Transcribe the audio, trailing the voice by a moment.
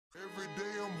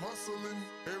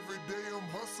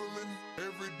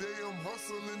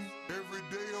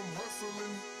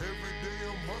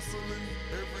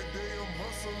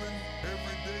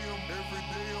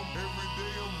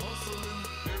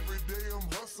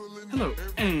Hello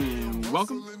and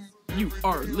welcome. You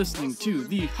are listening to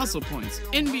the Hustle Points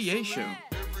NBA show.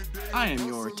 I am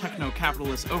your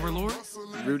techno-capitalist overlord,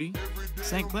 Rudy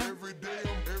St. Clair.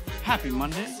 Happy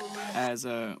Monday as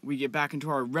we get back into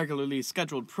our regularly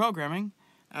scheduled programming.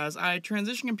 As I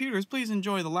transition computers, please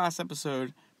enjoy the last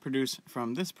episode produced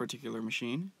from this particular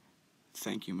machine.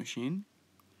 Thank you, machine.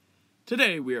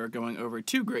 Today we are going over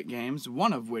two great games,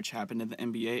 one of which happened in the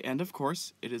NBA, and of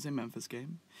course, it is a Memphis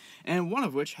game, and one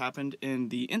of which happened in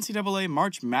the NCAA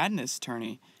March Madness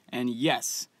tourney. And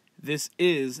yes, this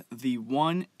is the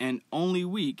one and only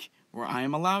week where I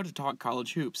am allowed to talk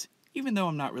college hoops, even though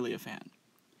I'm not really a fan.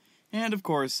 And of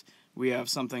course, we have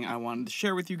something I wanted to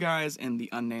share with you guys in the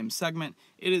unnamed segment.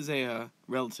 It is a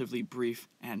relatively brief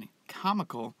and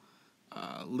comical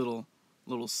little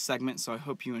segment, so I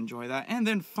hope you enjoy that. And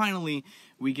then finally,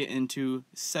 we get into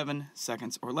 7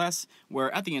 seconds or less,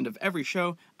 where at the end of every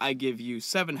show, I give you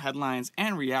 7 headlines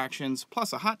and reactions,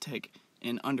 plus a hot take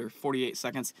in under 48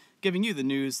 seconds, giving you the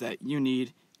news that you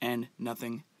need and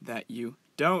nothing that you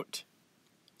don't.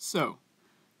 So,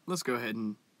 let's go ahead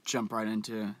and jump right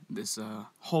into this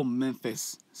whole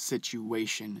Memphis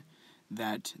situation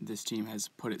that this team has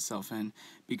put itself in,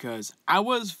 because I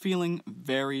was feeling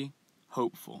very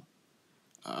hopeful.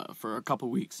 For a couple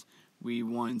weeks. We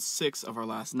won 6 of our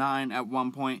last 9 at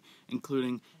one point,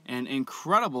 including an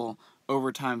incredible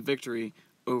overtime victory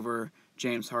over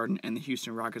James Harden and the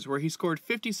Houston Rockets, where he scored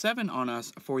 57 on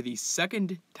us for the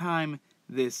second time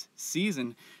this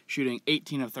season, shooting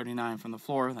 18 of 39 from the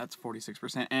floor, that's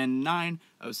 46%, and 9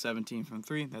 of 17 from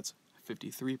 3, that's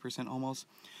 53% almost.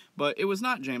 But it was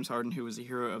not James Harden who was the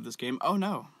hero of this game. Oh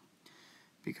no,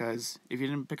 because if you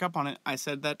didn't pick up on it, I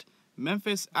said that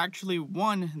Memphis actually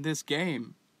won this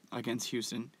game against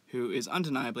Houston, who is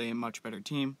undeniably a much better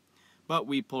team, but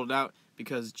we pulled it out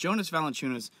because Jonas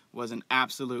Valanciunas was an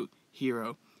absolute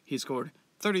hero. He scored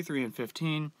 33 and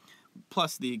 15,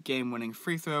 plus the game-winning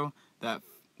free throw that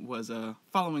was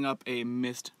following up a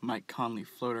missed Mike Conley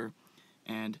floater,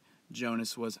 and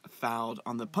Jonas was fouled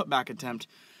on the putback attempt.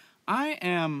 I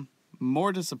am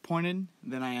more disappointed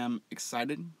than I am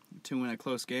excited to win a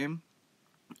close game,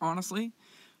 honestly.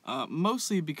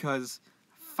 Mostly because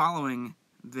following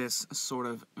this sort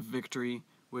of victory,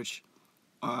 which,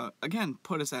 again,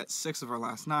 put us at 6 of our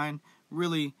last 9,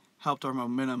 really helped our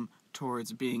momentum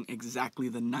towards being exactly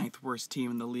the 9th worst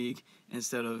team in the league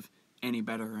instead of any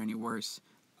better or any worse.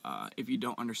 If you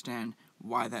don't understand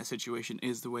why that situation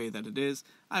is the way that it is,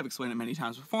 I've explained it many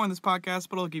times before in this podcast,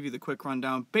 but I'll give you the quick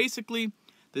rundown. Basically,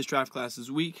 this draft class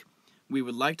is weak. We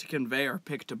would like to convey our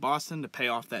pick to Boston to pay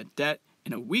off that debt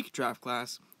in a weak draft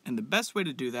class. And the best way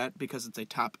to do that, because it's a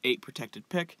top 8 protected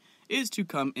pick, is to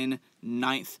come in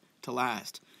 9th to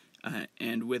last.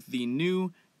 And with the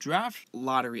new draft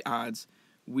lottery odds,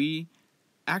 we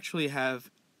actually have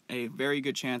a very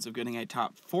good chance of getting a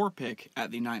top 4 pick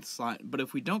at the 9th slot. But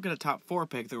if we don't get a top 4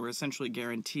 pick, then we're essentially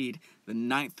guaranteed the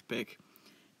 9th pick.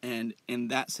 And in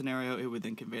that scenario, it would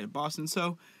then convey to Boston.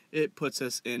 So it puts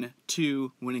us in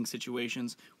 2 winning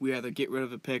situations. We either get rid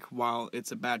of a pick while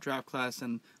it's a bad draft class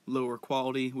and lower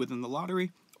quality within the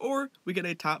lottery, or we get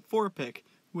a top 4 pick,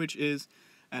 which is,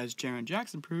 as Jaren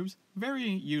Jackson proves, very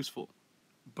useful.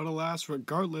 But alas,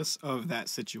 regardless of that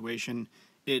situation,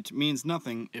 it means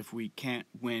nothing if we can't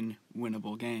win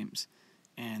winnable games.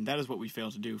 And that is what we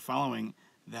failed to do following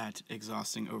that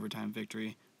exhausting overtime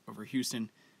victory over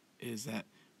Houston, is that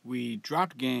we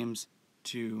dropped games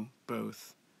to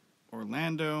both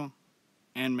Orlando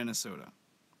and Minnesota.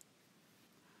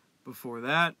 Before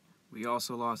that, we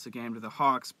also lost a game to the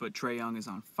Hawks, but Trae Young is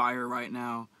on fire right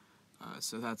now,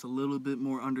 so that's a little bit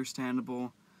more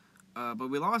understandable. But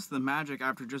we lost to the Magic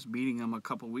after just beating them a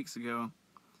couple weeks ago,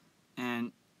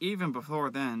 and even before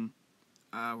then,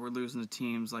 we're losing to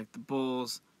teams like the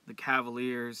Bulls, the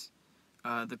Cavaliers.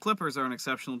 The Clippers are an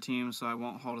exceptional team, so I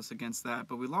won't hold us against that,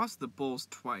 but we lost the Bulls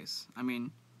twice. I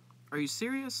mean, are you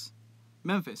serious?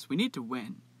 Memphis, we need to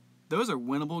win. Those are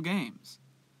winnable games.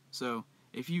 So,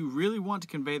 if you really want to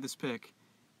convey this pick,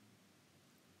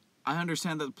 I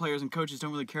understand that the players and coaches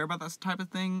don't really care about that type of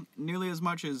thing nearly as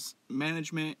much as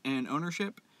management and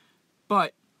ownership,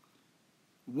 but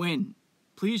win.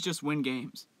 Please just win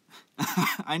games.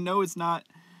 I know it's not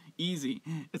easy.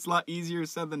 It's a lot easier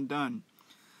said than done.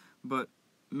 But,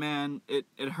 man, it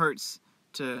hurts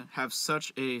to have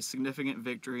such a significant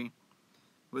victory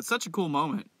with such a cool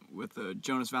moment with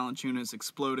Jonas Valanciunas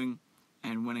exploding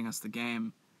and winning us the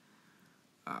game.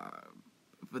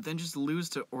 But then just lose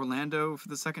to Orlando for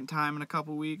the second time in a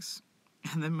couple weeks,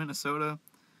 and then Minnesota.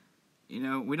 You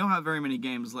know, we don't have very many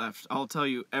games left. I'll tell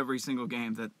you every single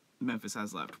game that Memphis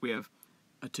has left. We have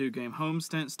a 2-game home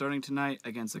stint starting tonight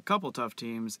against a couple tough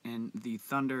teams in the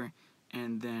Thunder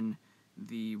and then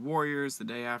the Warriors the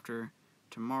day after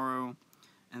tomorrow.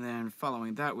 And then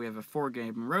following that, we have a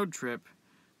 4-game road trip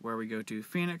where we go to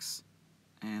Phoenix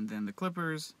and then the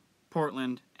Clippers,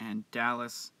 Portland, and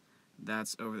Dallas.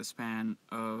 That's over the span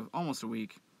of almost a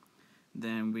week.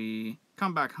 Then we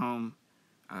come back home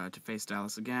to face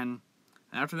Dallas again.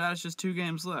 After that, it's just 2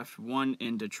 games left, one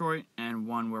in Detroit and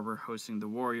one where we're hosting the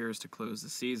Warriors to close the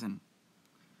season.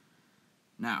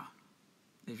 Now,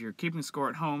 if you're keeping score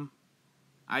at home,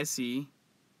 I see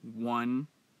one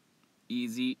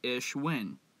easy-ish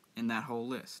win in that whole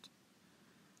list.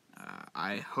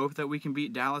 I hope that we can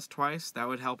beat Dallas twice. That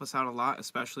would help us out a lot,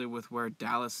 especially with where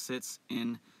Dallas sits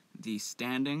in the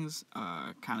standings,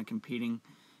 kind of competing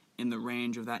in the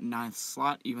range of that 9th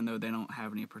slot, even though they don't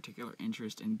have any particular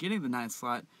interest in getting the 9th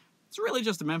slot. It's really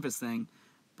just a Memphis thing,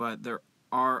 but there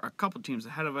are a couple teams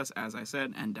ahead of us, as I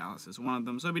said, and Dallas is one of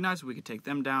them, so it'd be nice if we could take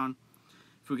them down.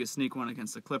 If we could sneak one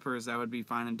against the Clippers, that would be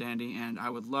fine and dandy, and I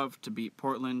would love to beat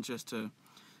Portland just to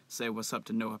say what's up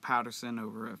to Noah Patterson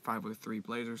over at 503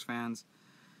 Blazers fans.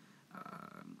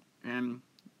 And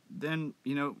then,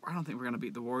 I don't think we're going to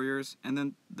beat the Warriors. And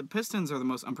then the Pistons are the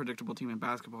most unpredictable team in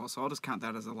basketball, so I'll just count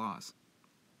that as a loss.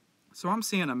 So I'm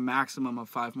seeing a maximum of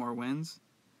 5 more wins.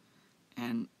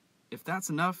 And if that's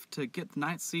enough to get the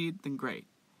 9th seed, then great.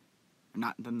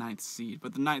 Not the 9th seed,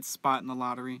 but the 9th spot in the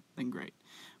lottery, then great.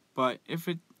 But if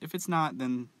it's not,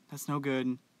 then that's no good,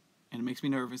 and it makes me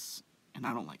nervous, and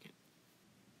I don't like it.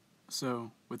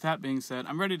 So, with that being said,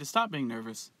 I'm ready to stop being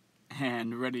nervous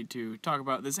and ready to talk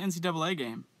about this NCAA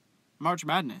game. March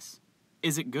Madness.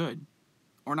 Is it good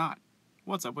or not?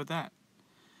 What's up with that?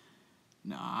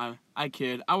 Nah, I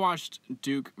kid. I watched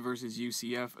Duke versus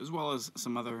UCF as well as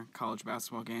some other college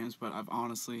basketball games, but I've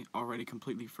honestly already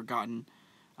completely forgotten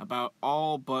about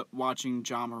all but watching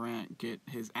Ja Morant get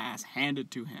his ass handed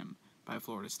to him by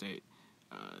Florida State.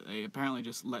 They apparently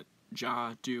just let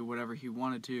Ja do whatever he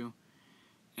wanted to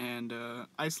and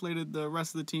isolated the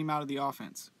rest of the team out of the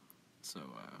offense. So,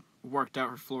 worked out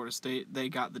for Florida State. They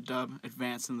got the dub,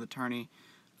 advanced in the tourney.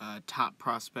 Top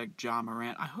prospect, Ja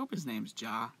Morant. I hope his name's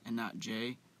Ja and not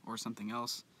Jay or something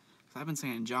else. Because I've been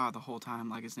saying Ja the whole time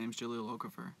like his name's Jahlil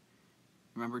Okafor.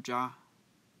 Remember Ja?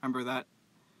 Remember that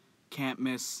can't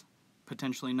miss,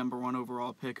 potentially number 1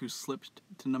 overall pick who slipped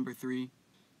to number 3?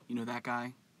 You know that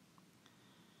guy?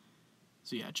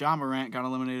 So yeah, Ja Morant got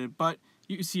eliminated, but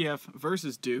UCF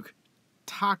versus Duke.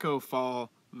 Taco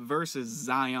Fall versus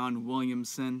Zion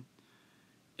Williamson.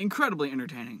 Incredibly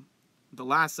entertaining. The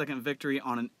last-second victory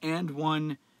on an and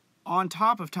one on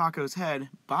top of Taco's head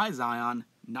by Zion.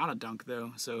 Not a dunk,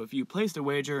 though. So if you placed a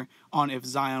wager on if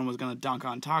Zion was going to dunk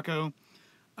on Taco,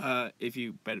 if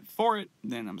you bet for it,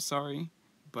 then I'm sorry.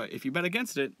 But if you bet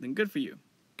against it, then good for you.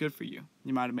 Good for you.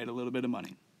 You might have made a little bit of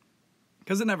money.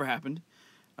 Because it never happened.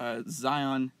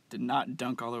 Zion did not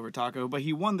dunk all over Taco, but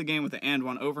he won the game with the and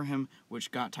one over him,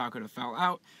 which got Taco to foul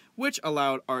out, which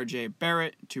allowed R.J.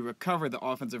 Barrett to recover the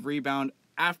offensive rebound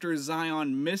after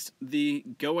Zion missed the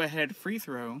go-ahead free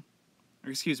throw,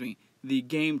 the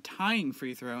game-tying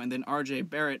free throw, and then R.J.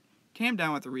 Barrett came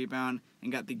down with the rebound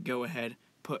and got the go-ahead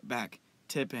put-back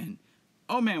tip-in.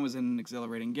 Oh man, was it an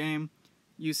exhilarating game.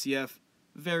 UCF,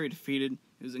 very defeated.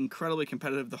 It was incredibly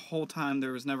competitive the whole time.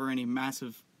 There was never any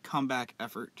massive comeback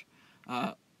effort.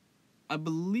 I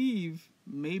believe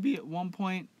maybe at one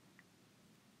point,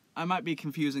 I might be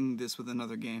confusing this with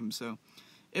another game, so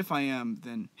if I am,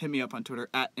 then hit me up on Twitter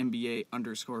at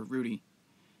NBA_Rudy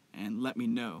and let me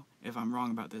know if I'm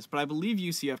wrong about this. But I believe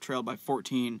UCF trailed by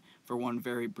 14 for one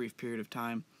very brief period of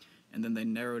time, and then they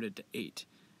narrowed it to 8.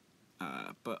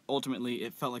 But ultimately,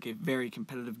 it felt like a very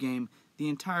competitive game the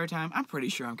entire time. I'm pretty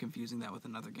sure I'm confusing that with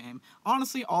another game.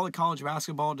 Honestly, all the college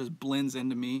basketball just blends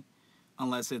into me,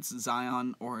 unless it's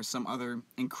Zion or some other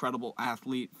incredible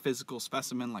athlete, physical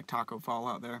specimen like Taco Fall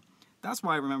out there. That's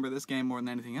why I remember this game more than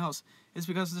anything else, is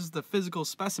because this is the physical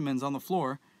specimens on the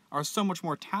floor are so much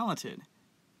more talented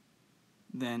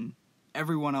than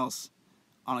everyone else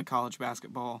on a college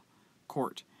basketball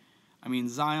court. I mean,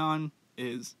 Zion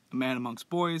is a man amongst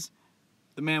boys.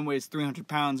 The man weighs 300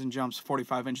 pounds and jumps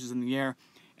 45 inches in the air,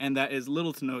 and that is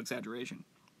little to no exaggeration.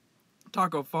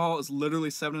 Taco Fall is literally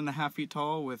 7.5 feet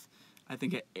tall with, I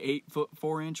think, an 8'4"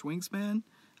 wingspan.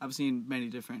 I've seen many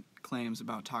different claims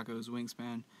about Taco's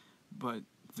wingspan, but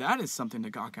that is something to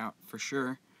gawk out for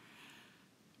sure.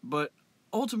 But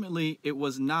ultimately, it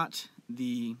was not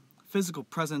the physical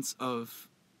presence of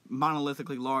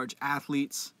monolithically large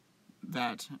athletes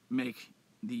that make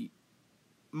the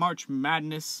March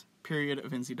Madness period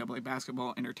of NCAA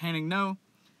basketball entertaining. No,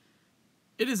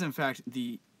 it is in fact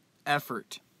the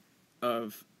effort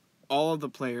of all of the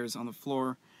players on the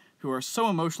floor who are so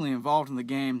emotionally involved in the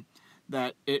game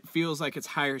that it feels like it's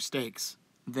higher stakes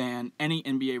than any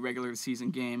NBA regular season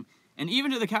game. And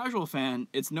even to the casual fan,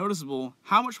 it's noticeable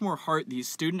how much more heart these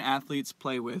student athletes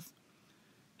play with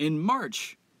in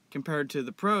March compared to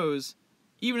the pros,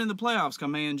 even in the playoffs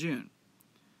come May and June.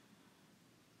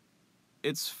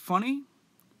 It's funny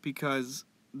because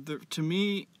to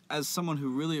me, as someone who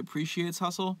really appreciates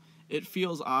hustle, it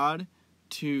feels odd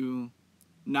to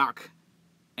knock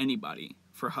anybody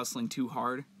for hustling too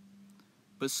hard.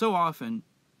 But so often,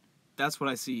 that's what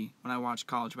I see when I watch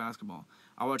college basketball.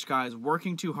 I watch guys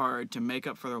working too hard to make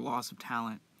up for their loss of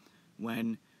talent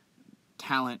when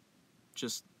talent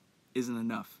just isn't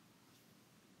enough.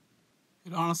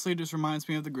 It honestly just reminds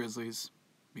me of the Grizzlies,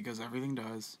 because everything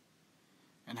does,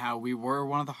 and how we were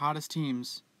one of the hottest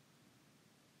teams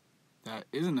that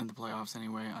isn't in the playoffs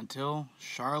anyway until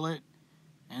Charlotte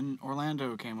and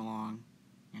Orlando came along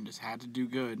and just had to do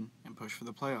good and push for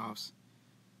the playoffs.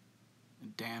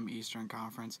 Damn Eastern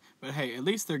Conference. But hey, at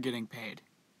least they're getting paid.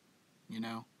 You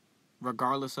know?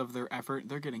 Regardless of their effort,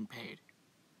 they're getting paid.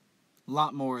 A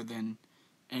lot more than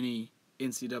any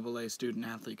NCAA student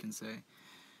athlete can say.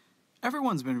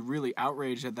 Everyone's been really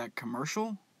outraged at that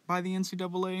commercial by the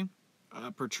NCAA,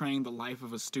 portraying the life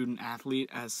of a student athlete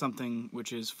as something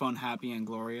which is fun, happy, and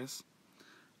glorious.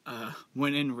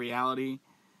 When in reality,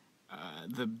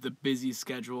 the busy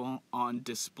schedule on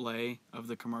display of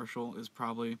the commercial is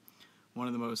probably one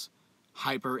of the most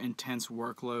hyper-intense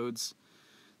workloads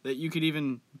that you could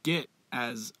even get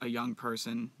as a young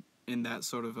person in that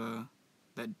sort of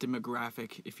that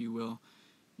demographic, if you will.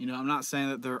 You know, I'm not saying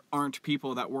that there aren't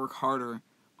people that work harder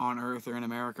on Earth or in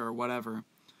America or whatever,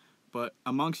 but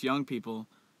amongst young people,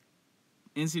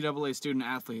 NCAA student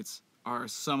athletes are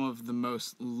some of the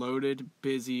most loaded,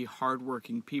 busy,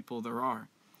 hardworking people there are.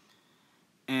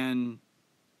 And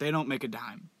they don't make a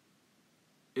dime.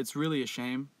 It's really a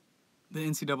shame. The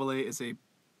NCAA is a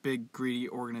big, greedy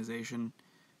organization,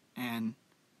 and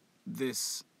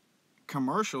this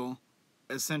commercial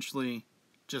essentially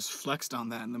just flexed on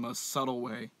that in the most subtle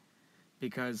way,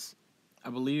 because I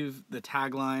believe the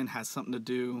tagline has something to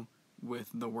do with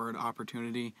the word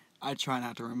opportunity. I try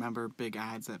not to remember big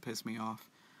ads that piss me off.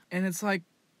 And it's like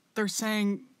they're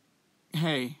saying,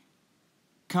 hey,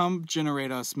 come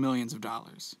generate us millions of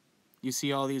dollars. You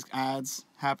see all these ads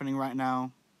happening right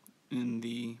now in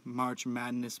the March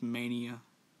Madness mania,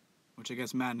 which I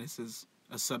guess madness is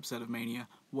a subset of mania,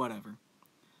 whatever.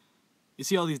 You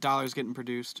see all these dollars getting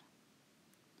produced?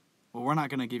 Well, we're not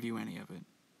going to give you any of it,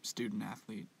 student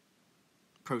athlete,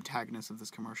 protagonist of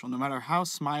this commercial. No matter how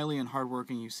smiley and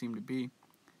hardworking you seem to be,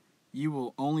 you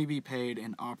will only be paid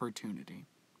an opportunity,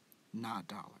 not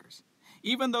dollars.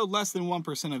 Even though less than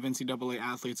 1% of NCAA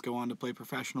athletes go on to play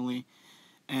professionally,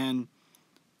 and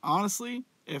honestly,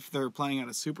 if they're playing at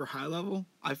a super high level,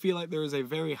 I feel like there is a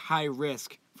very high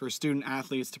risk for student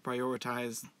athletes to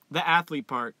prioritize the athlete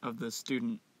part of the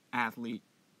student athlete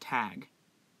tag.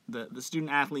 The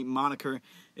student athlete moniker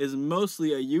is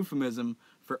mostly a euphemism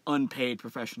for unpaid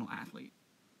professional athlete,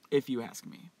 if you ask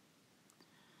me.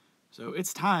 So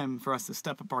it's time for us to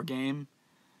step up our game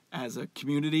as a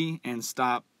community and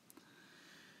stop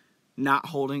not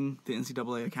holding the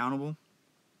NCAA accountable.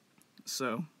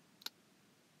 So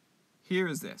here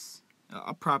is this,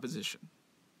 a proposition.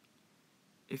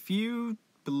 If you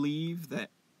believe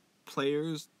that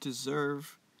players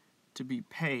deserve to be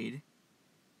paid,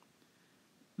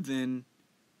 then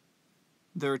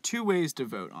there are two ways to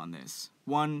vote on this.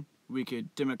 One, we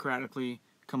could democratically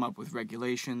come up with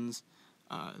regulations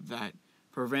that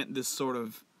prevent this sort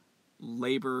of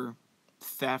labor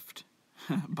theft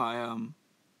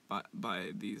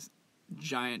by these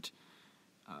giant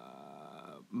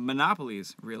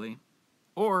monopolies, really.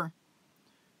 Or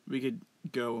we could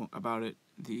go about it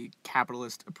the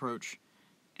capitalist approach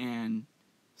and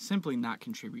simply not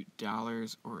contribute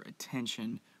dollars or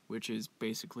attention, which is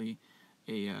basically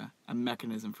a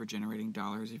mechanism for generating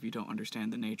dollars if you don't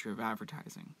understand the nature of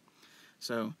advertising.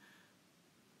 So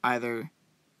either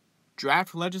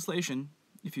draft legislation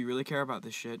if you really care about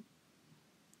this shit.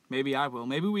 Maybe I will.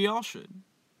 Maybe we all should.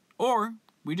 Or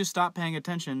we just stop paying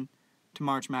attention to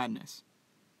March Madness.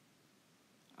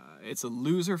 It's a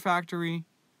loser factory.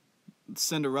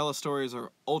 Cinderella stories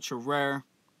are ultra rare.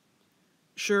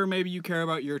 Sure, maybe you care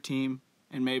about your team,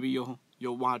 and maybe you'll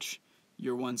watch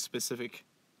your one specific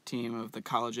team of the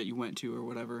college that you went to or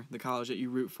whatever, the college that you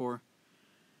root for.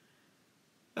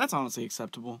 That's honestly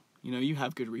acceptable. You know, you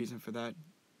have good reason for that.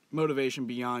 Motivation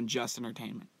beyond just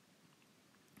entertainment.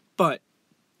 But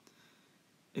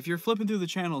if you're flipping through the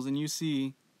channels and you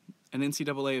see an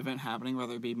NCAA event happening,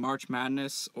 whether it be March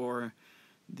Madness or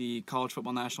the College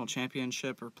Football National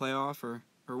Championship or playoff or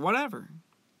whatever,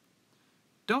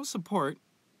 don't support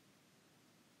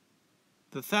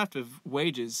the theft of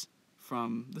wages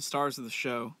from the stars of the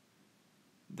show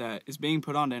that is being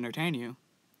put on to entertain you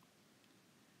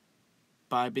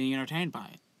by being entertained by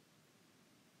it.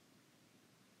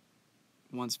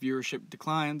 Once viewership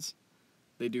declines,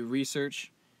 they do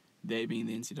research, they being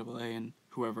the NCAA and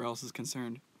whoever else is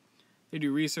concerned. They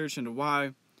do research into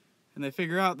why, and they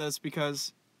figure out that's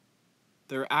because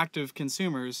there are active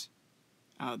consumers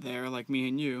out there like me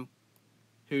and you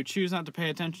who choose not to pay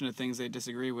attention to things they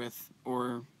disagree with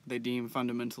or they deem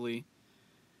fundamentally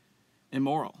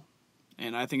immoral.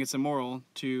 And I think it's immoral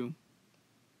to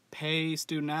pay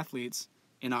student athletes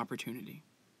an opportunity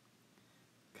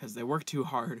because they work too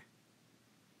hard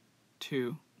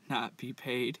to not be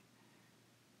paid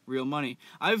real money.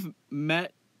 I've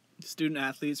met student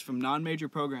athletes from non-major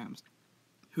programs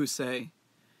who say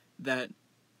that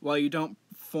while you don't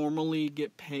formally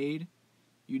get paid,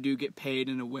 you do get paid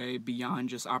in a way beyond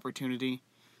just opportunity.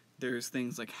 There's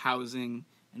things like housing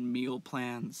and meal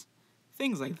plans,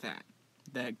 things like that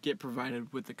get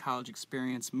provided with the college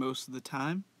experience most of the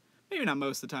time. Maybe not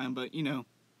most of the time, but,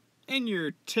 in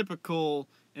your typical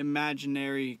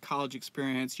imaginary college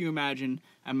experience, you imagine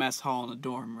a mess hall in a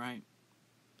dorm, right?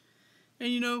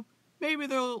 And, maybe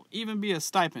there'll even be a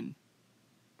stipend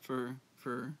for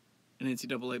an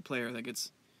NCAA player that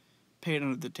gets paid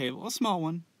under the table. A small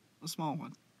one.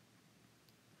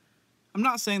 I'm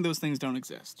not saying those things don't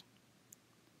exist.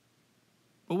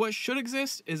 But what should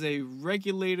exist is a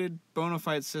regulated, bona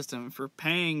fide system for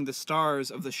paying the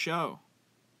stars of the show.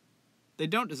 They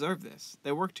don't deserve this.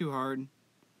 They work too hard.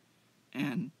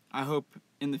 And I hope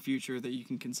in the future that you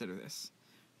can consider this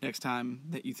next time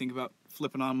that you think about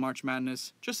flipping on March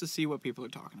Madness, just to see what people are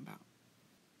talking about.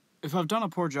 If I've done a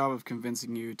poor job of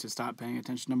convincing you to stop paying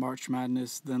attention to March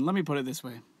Madness, then let me put it this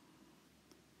way.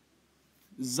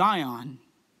 Zion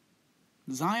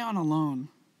alone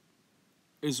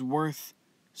is worth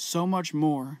so much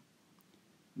more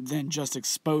than just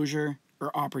exposure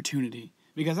or opportunity.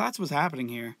 Because that's what's happening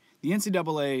here. The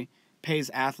NCAA pays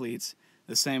athletes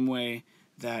the same way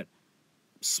that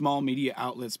small media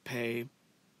outlets pay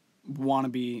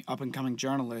wannabe up-and-coming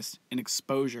journalists in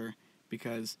exposure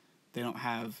because they don't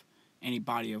have any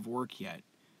body of work yet.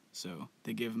 So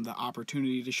they give them the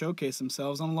opportunity to showcase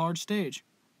themselves on a large stage,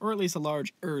 or at least a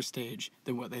larger stage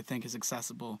than what they think is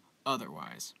accessible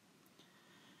otherwise.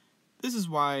 This is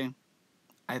why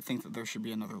I think that there should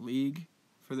be another league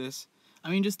for this. I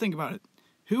mean, just think about it.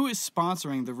 Who is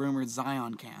sponsoring the rumored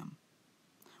Zion Cam?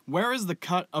 Where is the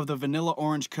cut of the Vanilla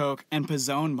Orange Coke and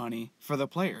Pizzone money for the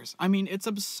players? I mean, it's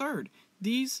absurd.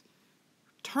 These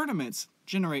tournaments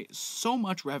generate so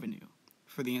much revenue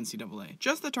for the NCAA.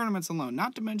 Just the tournaments alone,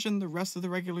 not to mention the rest of the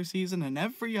regular season and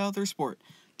every other sport.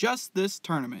 Just this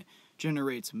tournament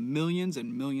generates millions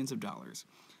and millions of dollars.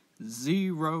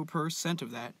 0%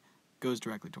 of that goes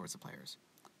directly towards the players.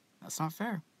 That's not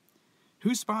fair.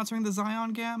 Who's sponsoring the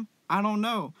Zion Cam? I don't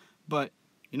know. But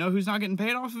you know who's not getting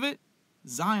paid off of it?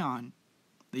 Zion.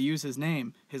 They use his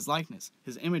name, his likeness,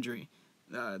 his imagery.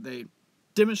 They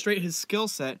demonstrate his skill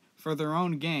set for their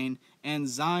own gain, and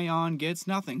Zion gets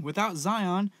nothing. Without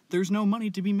Zion, there's no money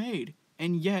to be made,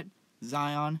 and yet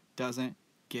Zion doesn't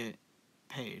get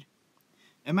paid.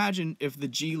 Imagine if the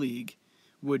G League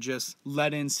would just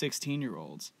let in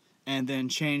 16-year-olds and then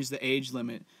change the age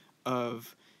limit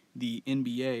of the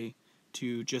NBA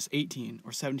to just 18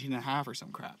 or 17 and a half or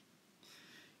some crap.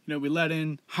 We let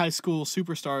in high school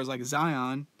superstars like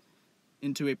Zion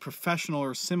into a professional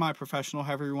or semi-professional,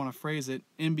 however you want to phrase it,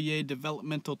 NBA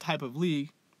developmental type of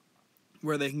league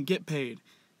where they can get paid.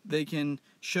 They can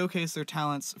showcase their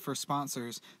talents for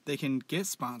sponsors. They can get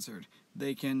sponsored.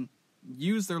 They can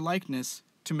use their likeness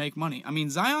to make money. I mean,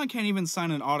 Zion can't even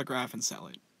sign an autograph and sell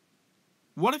it.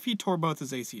 What if he tore both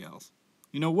his ACLs?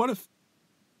 What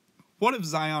if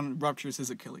Zion ruptures his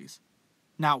Achilles?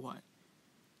 Now what?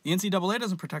 The NCAA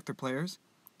doesn't protect their players.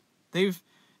 They've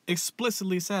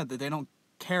explicitly said that they don't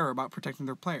care about protecting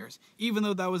their players, even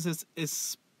though that was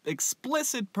his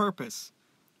explicit purpose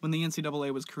when the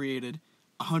NCAA was created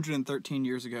 113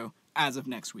 years ago as of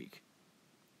next week.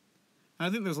 And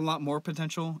I think there's a lot more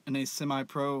potential in a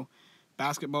semi-pro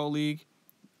basketball league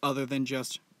other than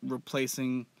just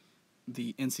replacing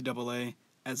the NCAA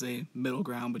as a middle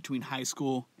ground between high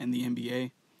school and the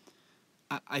NBA.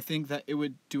 I think that it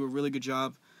would do a really good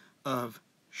job of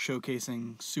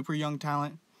showcasing super young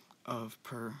talent, of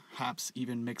perhaps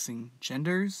even mixing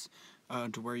genders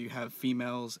to where you have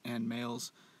females and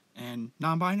males and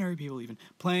non-binary people even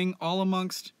playing all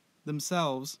amongst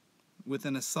themselves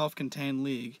within a self-contained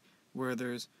league where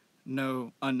there's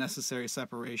no unnecessary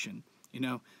separation. You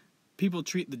know, people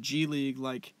treat the G League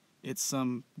like it's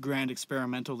some grand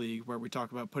experimental league where we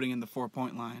talk about putting in the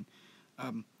 4-point line.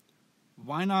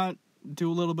 Why not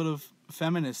do a little bit of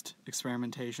feminist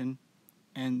experimentation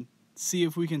and see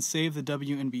if we can save the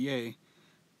WNBA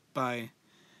by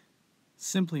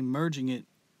simply merging it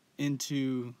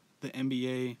into the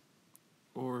NBA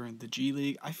or the G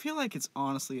League? I feel like it's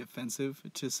honestly offensive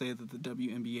to say that the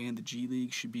WNBA and the G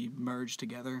League should be merged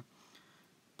together,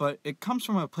 but it comes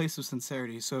from a place of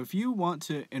sincerity. So if you want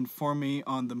to inform me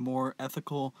on the more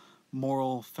ethical,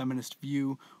 moral, feminist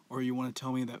view, or you want to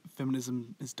tell me that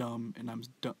feminism is dumb and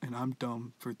I'm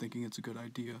dumb for thinking it's a good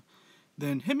idea,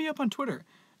 then hit me up on Twitter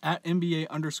at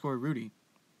NBA_Rudy,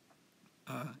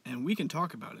 and we can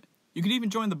talk about it. You can even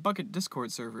join the Bucket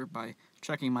Discord server by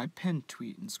checking my pinned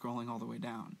tweet and scrolling all the way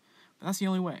down. But that's the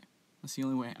only way. That's the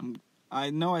only way. I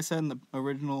know I said in the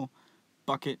original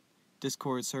Bucket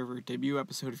Discord server debut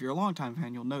episode, if you're a longtime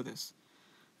fan, you'll know this.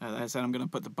 I said I'm going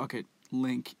to put the Bucket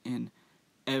link in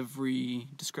every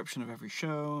description of every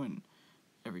show and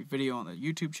every video on the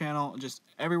YouTube channel, just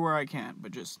everywhere I can,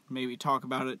 but just maybe talk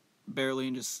about it barely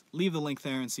and just leave the link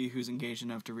there and see who's engaged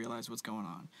enough to realize what's going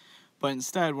on. But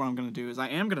instead, what I'm going to do is I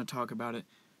am going to talk about it,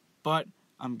 but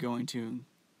I'm going to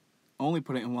only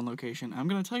put it in one location. I'm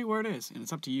going to tell you where it is, and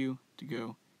it's up to you to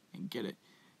go and get it.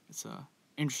 It's an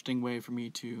interesting way for me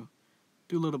to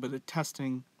do a little bit of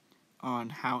testing on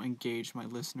how engaged my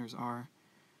listeners are,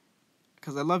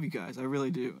 because I love you guys. I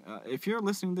really do. If you're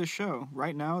listening to this show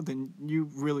right now, then you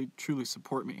really, truly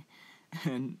support me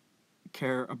and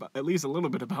care about at least a little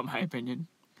bit about my opinion.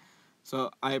 So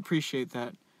I appreciate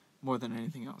that more than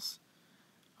anything else.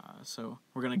 So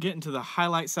we're going to get into the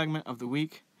highlight segment of the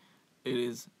week. It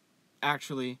is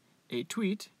actually a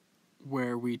tweet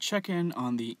where we check in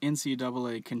on the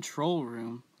NCAA control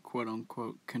room,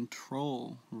 quote-unquote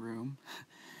control room,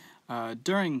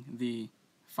 during the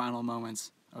final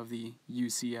moments of the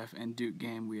UCF and Duke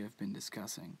game we have been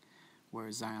discussing,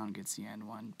 where Zion gets the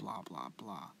N1, blah, blah,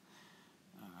 blah.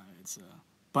 It's a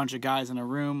bunch of guys in a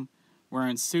room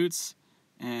wearing suits,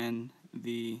 and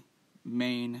the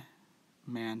main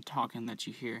man talking that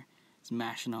you hear is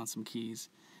mashing on some keys.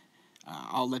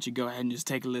 I'll let you go ahead and just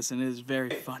take a listen. It is very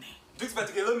funny. Duke's about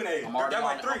to get eliminated. I'm already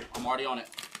on it. 3. I'm already on it.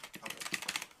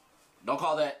 Don't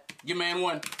call that. Give man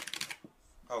one.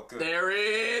 Oh, good. There it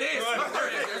is.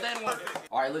 There's that one.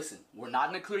 All right, listen. We're not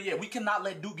in the clear yet. We cannot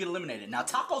let Duke get eliminated. Now,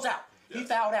 Taco's out. He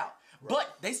fouled out.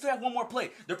 But they still have one more play.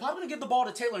 They're probably going to give the ball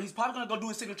to Taylor, and he's probably going to go do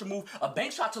his signature move, a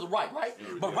bank shot to the right?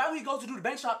 But right when he goes to do the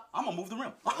bank shot, I'm going to move the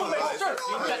rim. I'm going to make sure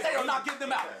that they will not get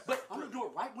them out. But I'm going to do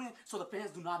it right when, so the fans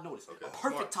do not notice.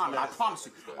 Perfect timing, I promise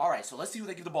you. All right, so let's see who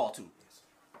they give the ball to.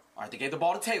 All right, they gave the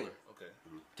ball to Taylor.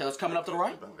 Taylor's coming up to the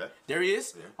right. There he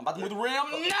is. I'm about to move the rim.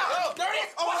 No! There it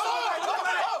is!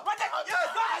 Right there!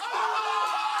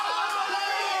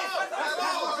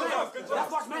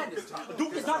 That's March Madness.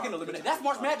 Duke is not getting eliminated. That's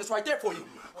March Madness right there for you.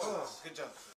 Good job.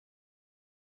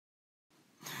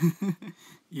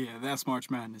 Yeah, that's March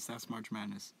Madness. That's March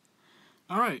Madness.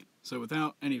 All right, so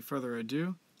without any further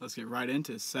ado, let's get right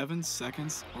into 7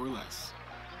 seconds or less.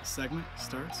 The segment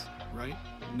starts right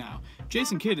now.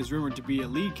 Jason Kidd is rumored to be a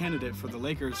lead candidate for the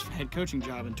Lakers' head coaching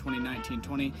job in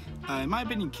 2019-20. In my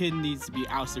opinion, Kidd needs to be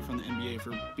ousted from the NBA for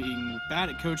being bad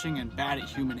at coaching and bad at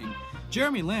humaning.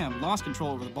 Jeremy Lamb lost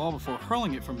control over the ball before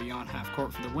hurling it from beyond half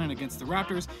court for the win against the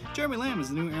Raptors. Jeremy Lamb is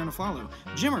the new Aaron Aflalo.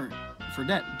 Jimmer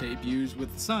Fredette debuts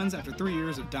with the Suns after 3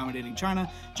 years of dominating China.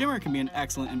 Jimmer can be an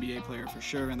excellent NBA player for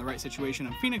sure in the right situation,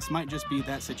 and Phoenix might just be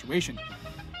that situation.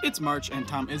 It's March, and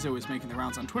Tom Izzo is making the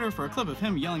rounds on Twitter for a clip of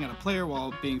him yelling at a player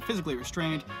while being physically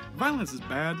restrained. Violence is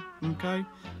bad, okay?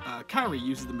 Kyrie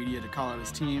uses the media to call out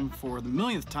his team for the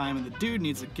millionth time, and the dude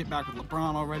needs to get back with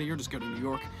LeBron already or just go to New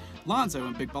York. Lonzo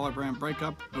and Big Baller Brand break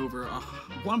up over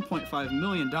 $1.5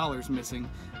 million missing,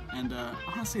 and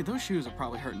honestly, those shoes are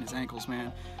probably hurting his ankles,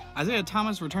 man. Isaiah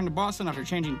Thomas returned to Boston after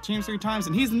changing teams 3 times,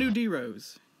 and he's the new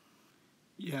D-Rose.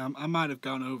 Yeah, I might have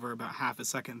gone over about half a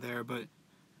second there, but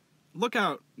look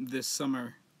out this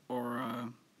summer, or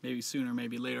maybe sooner,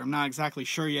 maybe later. I'm not exactly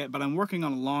sure yet, but I'm working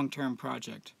on a long-term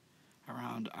project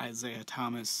around Isaiah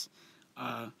Thomas,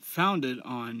 founded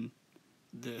on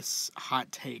this hot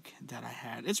take that I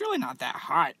had. It's really not that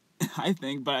hot, I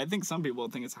think, but I think some people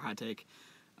think it's a hot take.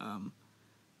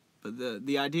 But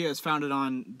the idea is founded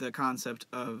on the concept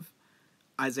of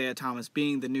Isaiah Thomas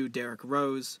being the new Derrick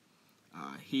Rose.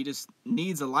 He just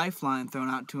needs a lifeline thrown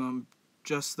out to him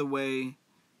just the way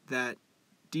that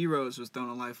D-Rose was thrown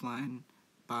a lifeline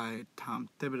by Tom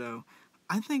Thibodeau.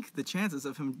 I think the chances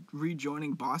of him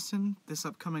rejoining Boston this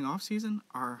upcoming offseason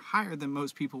are higher than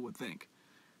most people would think.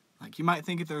 Like, you might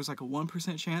think if there's like a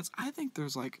 1% chance. I think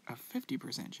there's like a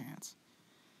 50% chance.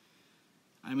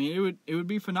 I mean, it would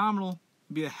be phenomenal.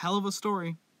 It'd be a hell of a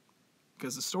story.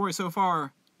 Because the story so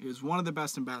far is one of the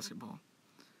best in basketball.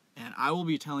 And I will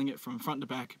be telling it from front to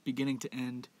back, beginning to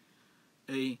end.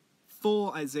 A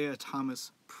full Isaiah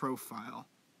Thomas profile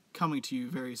coming to you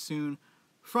very soon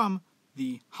from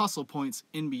the Hustle Points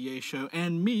NBA show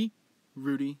and me,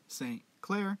 Rudy St.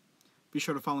 Clair. Be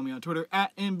sure to follow me on Twitter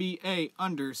at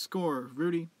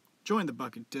NBA_Rudy. Join the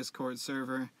Bucket Discord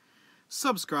server.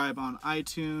 Subscribe on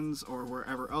iTunes or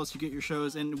wherever else you get your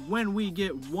shows. And when we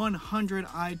get 100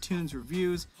 iTunes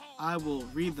reviews, I will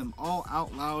read them all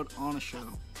out loud on a show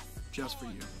just for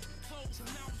you. So,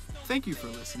 thank you for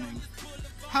listening.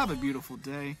 Have a beautiful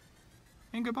day,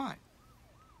 and goodbye.